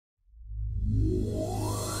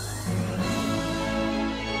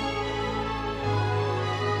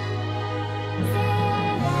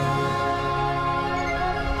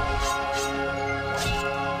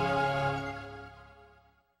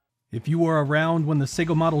If you were around when the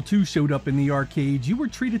Sega Model 2 showed up in the arcade, you were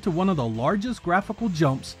treated to one of the largest graphical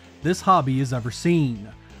jumps this hobby has ever seen.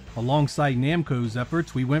 Alongside Namco's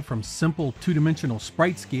efforts, we went from simple two-dimensional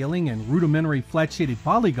sprite scaling and rudimentary flat-shaded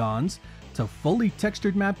polygons to fully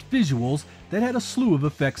textured mapped visuals that had a slew of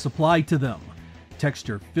effects applied to them.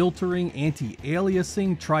 Texture filtering,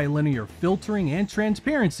 anti-aliasing, trilinear filtering, and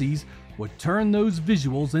transparencies would turn those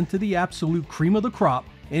visuals into the absolute cream of the crop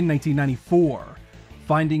in 1994.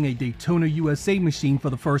 Finding a Daytona USA machine for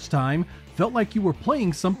the first time felt like you were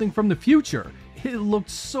playing something from the future. It looked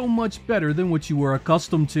so much better than what you were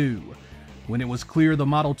accustomed to. When it was clear the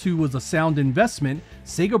Model 2 was a sound investment,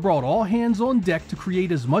 Sega brought all hands on deck to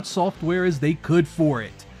create as much software as they could for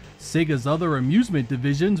it. Sega's other amusement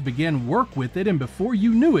divisions began work with it, and before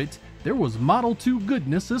you knew it, there was Model 2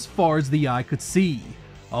 goodness as far as the eye could see.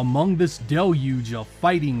 Among this deluge of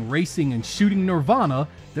fighting, racing, and shooting nirvana,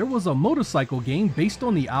 there was a motorcycle game based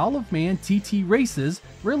on the Isle of Man TT races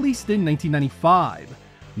released in 1995.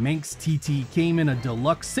 Manx TT came in a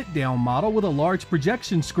deluxe sit-down model with a large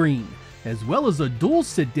projection screen, as well as a dual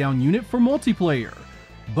sit-down unit for multiplayer.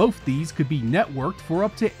 Both these could be networked for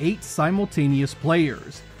up to 8 simultaneous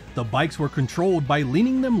players. The bikes were controlled by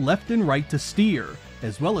leaning them left and right to steer,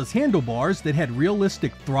 as well as handlebars that had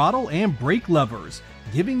realistic throttle and brake levers,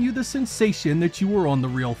 giving you the sensation that you were on the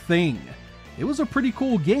real thing. It was a pretty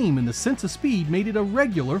cool game, and the sense of speed made it a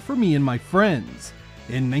regular for me and my friends.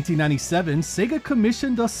 In 1997, Sega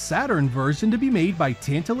commissioned a Saturn version to be made by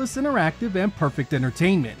Tantalus Interactive and Perfect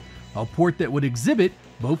Entertainment, a port that would exhibit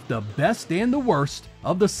both the best and the worst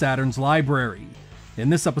of the Saturn's library. In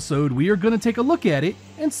this episode, we are going to take a look at it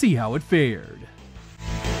and see how it fared.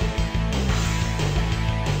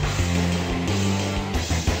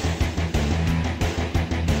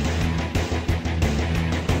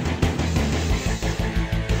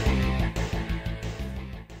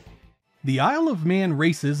 The Isle of Man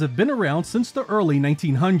races have been around since the early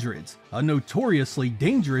 1900s, a notoriously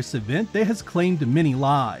dangerous event that has claimed many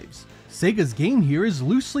lives. Sega's game here is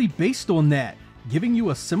loosely based on that, giving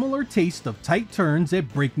you a similar taste of tight turns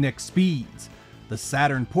at breakneck speeds. The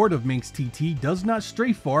Saturn port of Manx TT does not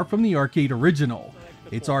stray far from the arcade original.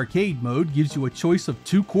 Its arcade mode gives you a choice of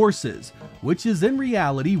 2 courses, which is in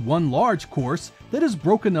reality one large course that is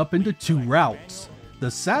broken up into 2 routes. The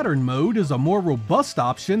Saturn mode is a more robust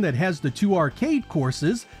option that has the 2 arcade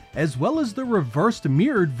courses, as well as the reversed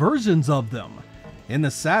mirrored versions of them. In the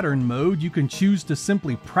Saturn mode, you can choose to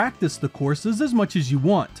simply practice the courses as much as you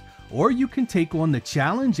want, or you can take on the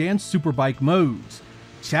Challenge and Superbike modes.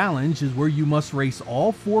 Challenge is where you must race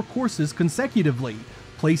all 4 courses consecutively,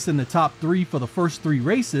 place in the top 3 for the first 3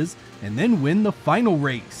 races, and then win the final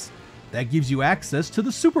race. That gives you access to the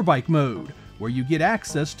Superbike mode, where you get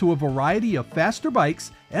access to a variety of faster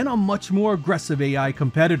bikes and a much more aggressive AI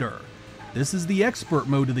competitor. This is the expert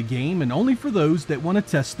mode of the game, and only for those that want to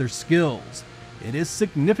test their skills. It is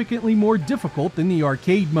significantly more difficult than the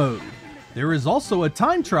arcade mode. There is also a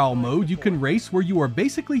time trial mode you can race where you are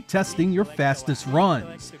basically testing your fastest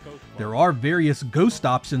runs. There are various ghost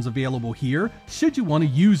options available here should you want to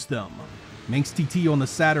use them. Manx TT on the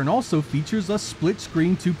Saturn also features a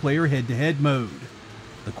split-screen 2-player head-to-head mode.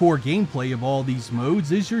 The core gameplay of all these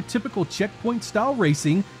modes is your typical checkpoint-style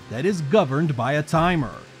racing that is governed by a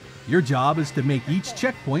timer. Your job is to make each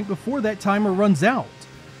checkpoint before that timer runs out.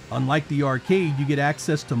 Unlike the arcade, you get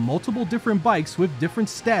access to multiple different bikes with different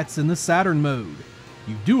stats in the Saturn mode.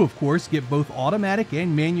 You do, of course, get both automatic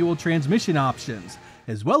and manual transmission options,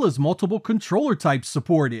 as well as multiple controller types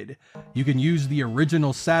supported. You can use the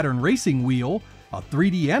original Saturn racing wheel, a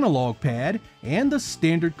 3D analog pad, and the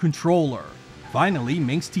standard controller. Finally,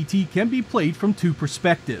 Manx TT can be played from 2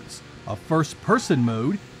 perspectives, a first-person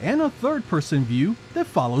mode and a third-person view that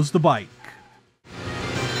follows the bike.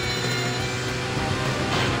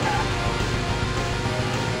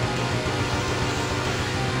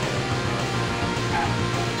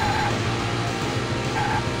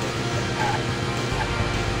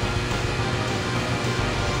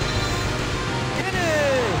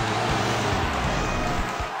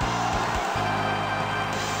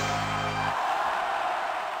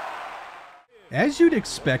 As you'd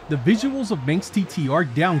expect, the visuals of Manx TT are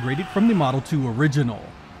downgraded from the Model 2 original.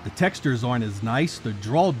 The textures aren't as nice, the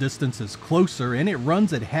draw distance is closer, and it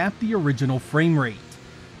runs at half the original frame rate.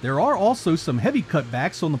 There are also some heavy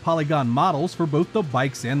cutbacks on the polygon models for both the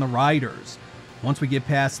bikes and the riders. Once we get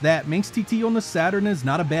past that, Manx TT on the Saturn is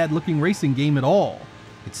not a bad looking racing game at all.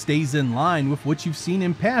 It stays in line with what you've seen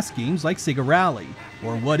in past games like Sega Rally,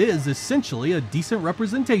 or what is essentially a decent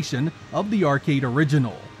representation of the arcade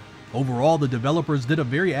original. Overall, the developers did a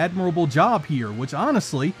very admirable job here, which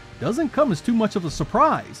honestly doesn't come as too much of a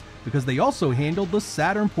surprise, because they also handled the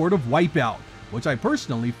Saturn port of Wipeout, which I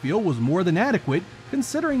personally feel was more than adequate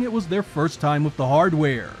considering it was their first time with the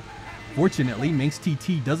hardware. Fortunately, Manx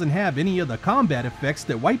TT doesn't have any of the combat effects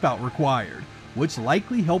that Wipeout required, which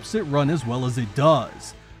likely helps it run as well as it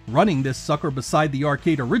does. Running this sucker beside the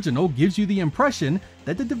arcade original gives you the impression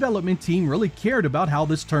that the development team really cared about how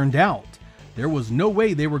this turned out. There was no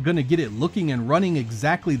way they were going to get it looking and running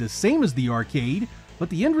exactly the same as the arcade, but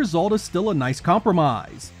the end result is still a nice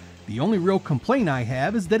compromise. The only real complaint I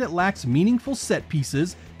have is that it lacks meaningful set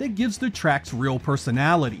pieces that gives the tracks real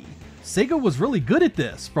personality. Sega was really good at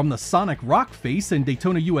this, from the Sonic Rock face in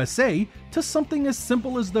Daytona USA to something as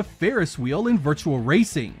simple as the Ferris wheel in Virtual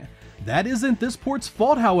Racing. That isn't this port's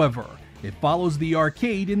fault, however. It follows the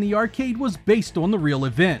arcade, and the arcade was based on the real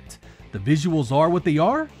event. The visuals are what they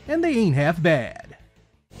are, and they ain't half bad.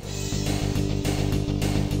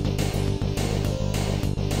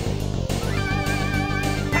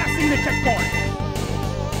 Passing the checkpoint!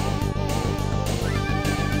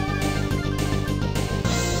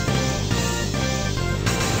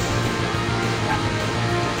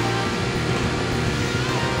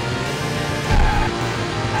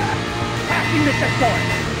 Passing the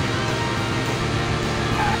checkpoint!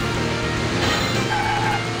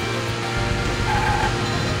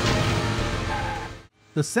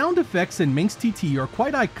 The sound effects in Manx TT are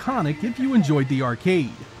quite iconic if you enjoyed the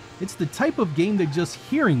arcade. It's the type of game that just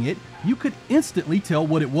hearing it, you could instantly tell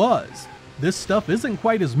what it was. This stuff isn't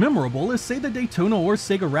quite as memorable as, say, the Daytona or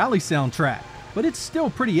Sega Rally soundtrack, but it's still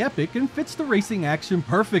pretty epic and fits the racing action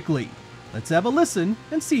perfectly. Let's have a listen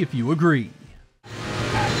and see if you agree.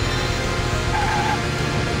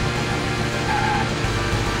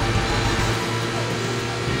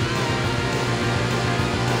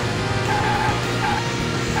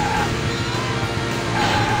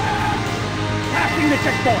 The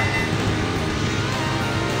checkpoint!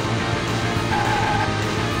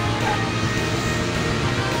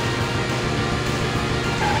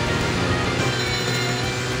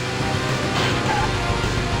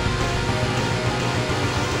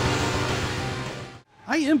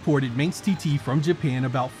 I imported Manx TT from Japan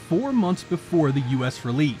about 4 months before the US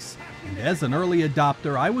release, and as an early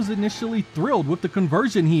adopter I was initially thrilled with the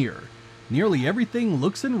conversion here. Nearly everything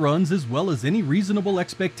looks and runs as well as any reasonable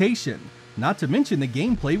expectation. Not to mention the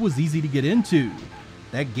gameplay was easy to get into.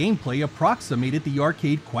 That gameplay approximated the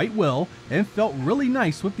arcade quite well and felt really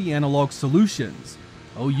nice with the analog solutions.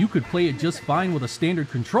 Oh, you could play it just fine with a standard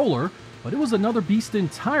controller, but it was another beast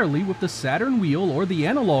entirely with the Saturn wheel or the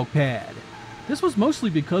analog pad. This was mostly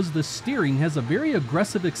because the steering has a very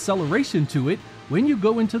aggressive acceleration to it when you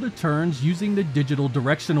go into the turns using the digital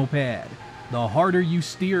directional pad. The harder you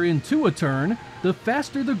steer into a turn, the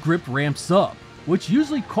faster the grip ramps up, which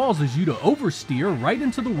usually causes you to oversteer right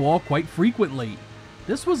into the wall quite frequently.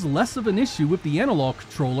 This was less of an issue with the analog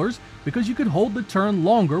controllers because you could hold the turn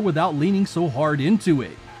longer without leaning so hard into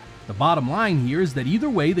it. The bottom line here is that either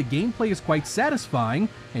way the gameplay is quite satisfying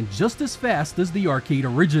and just as fast as the arcade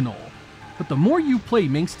original. But the more you play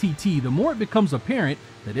Manx TT, the more it becomes apparent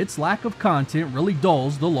that its lack of content really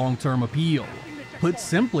dulls the long-term appeal. Put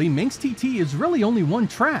simply, Manx TT is really only one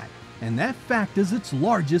track, and that fact is its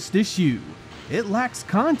largest issue. It lacks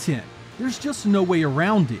content. There's just no way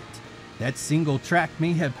around it. That single track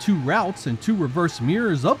may have 2 routes and 2 reverse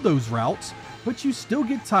mirrors of those routes, but you still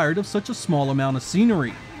get tired of such a small amount of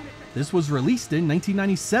scenery. This was released in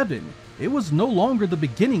 1997. It was no longer the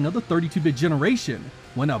beginning of the 32-bit generation,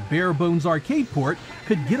 when a bare-bones arcade port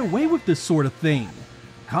could get away with this sort of thing.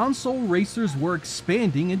 Console racers were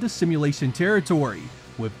expanding into simulation territory,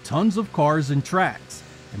 with tons of cars and tracks,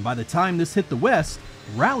 and by the time this hit the West,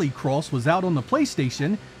 Rallycross was out on the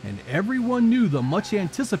PlayStation, and everyone knew the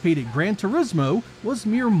much-anticipated Gran Turismo was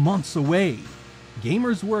mere months away.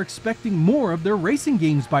 Gamers were expecting more of their racing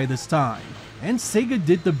games by this time, and Sega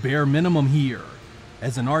did the bare minimum here.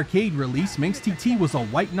 As an arcade release, Manx TT was a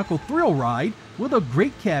white-knuckle thrill ride with a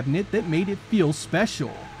great cabinet that made it feel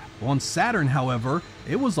special. On Saturn, however,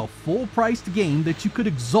 it was a full-priced game that you could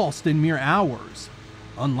exhaust in mere hours.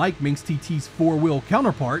 Unlike Manx TT's 4-wheel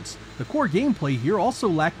counterparts, the core gameplay here also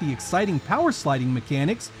lacked the exciting power sliding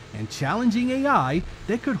mechanics and challenging AI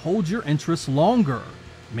that could hold your interest longer.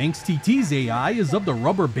 Manx TT's AI is of the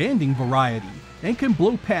rubber banding variety and can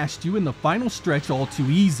blow past you in the final stretch all too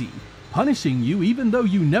easy, punishing you even though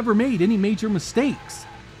you never made any major mistakes.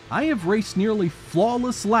 I have raced nearly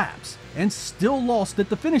flawless laps and still lost at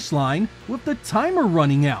the finish line with the timer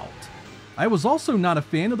running out. I was also not a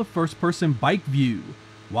fan of the first-person bike view.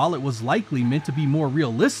 While it was likely meant to be more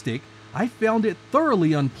realistic, I found it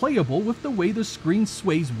thoroughly unplayable with the way the screen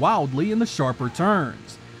sways wildly in the sharper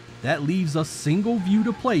turns. That leaves a single view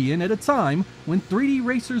to play in at a time when 3D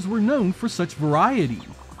racers were known for such variety.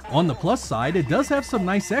 On the plus side, it does have some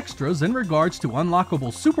nice extras in regards to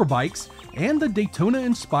unlockable superbikes and the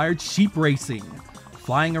Daytona-inspired sheep racing.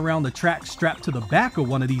 Flying around the track strapped to the back of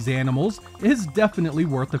one of these animals is definitely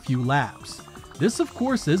worth a few laps. This of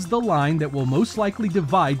course is the line that will most likely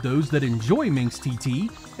divide those that enjoy Manx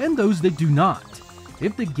TT and those that do not.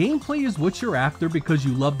 If the gameplay is what you're after because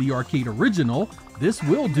you love the arcade original, this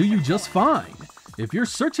will do you just fine. If you're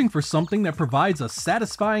searching for something that provides a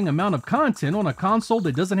satisfying amount of content on a console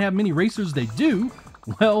that doesn't have many racers that do,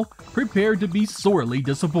 well, prepare to be sorely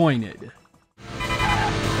disappointed.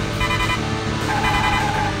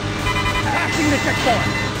 Passing the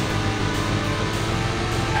checkpoint.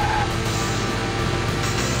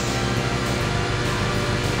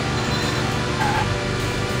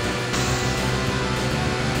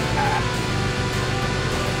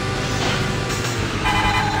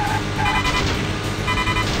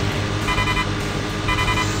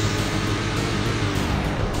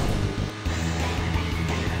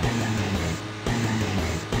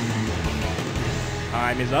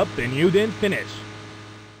 Time is up and you didn't finish.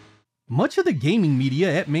 Much of the gaming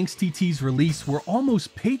media at Manx TT's release were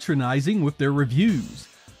almost patronizing with their reviews.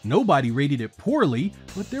 Nobody rated it poorly,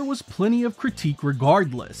 but there was plenty of critique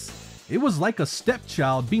regardless. It was like a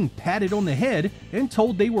stepchild being patted on the head and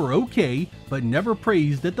told they were okay, but never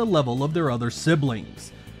praised at the level of their other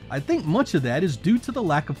siblings. I think much of that is due to the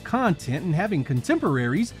lack of content and having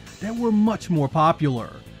contemporaries that were much more popular.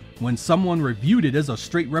 When someone reviewed it as a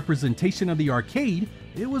straight representation of the arcade,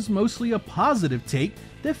 it was mostly a positive take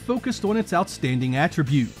that focused on its outstanding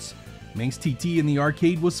attributes. Manx TT in the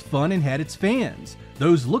arcade was fun and had its fans.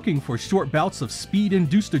 Those looking for short bouts of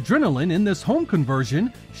speed-induced adrenaline in this home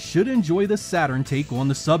conversion should enjoy the Saturn take on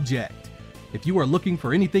the subject. If you are looking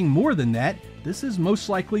for anything more than that, this is most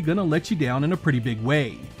likely gonna let you down in a pretty big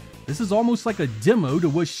way. This is almost like a demo to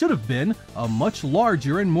what should have been a much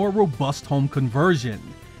larger and more robust home conversion.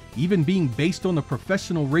 Even being based on the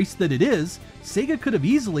professional race that it is, Sega could have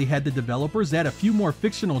easily had the developers add a few more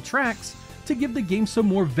fictional tracks to give the game some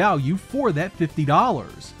more value for that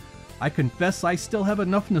 $50. I confess I still have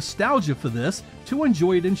enough nostalgia for this to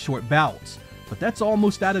enjoy it in short bouts, but that's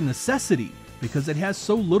almost out of necessity because it has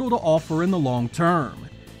so little to offer in the long term.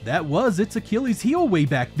 That was its Achilles heel way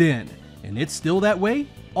back then, and it's still that way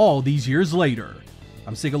all these years later.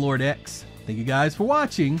 I'm Sega Lord X. Thank you guys for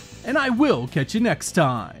watching, and I will catch you next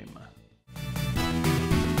time.